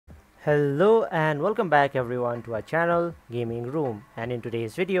Hello and welcome back everyone to our channel Gaming Room, and in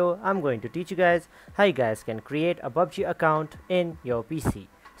today's video I'm going to teach you guys how you guys can create a PUBG account in your PC.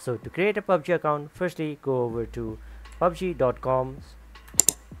 So to create a PUBG account, firstly go over to pubg.com,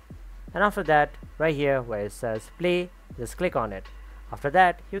 and after that right here where it says play, just click on it. After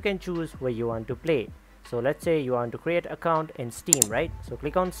that you can choose where you want to play. So let's say you want to create account in Steam, right? So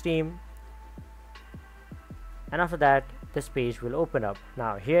click on Steam, and after that this page will open up.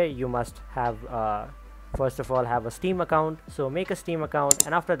 Now here you must have first of all have a Steam account, so make a Steam account,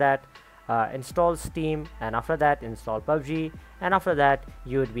 and after that install Steam, and after that install PUBG, and after that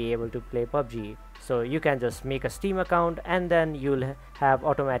you would be able to play PUBG. So you can just make a Steam account and then you'll have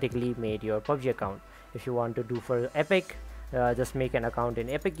automatically made your PUBG account. If you want to do for Epic, just make an account in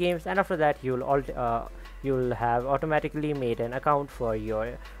Epic Games, and after that you'll have automatically made an account for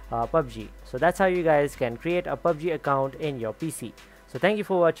your PUBG. So that's how you guys can create a PUBG account in your PC. So thank you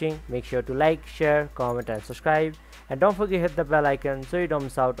for watching. Make sure to like, share, comment and subscribe, and don't forget to hit the bell icon so you don't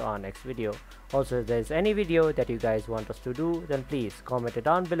miss out on next video. Also, if there's any video that you guys want us to do, then please comment it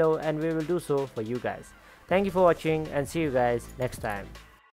down below and we will do so for you guys. Thank you for watching and see you guys next time.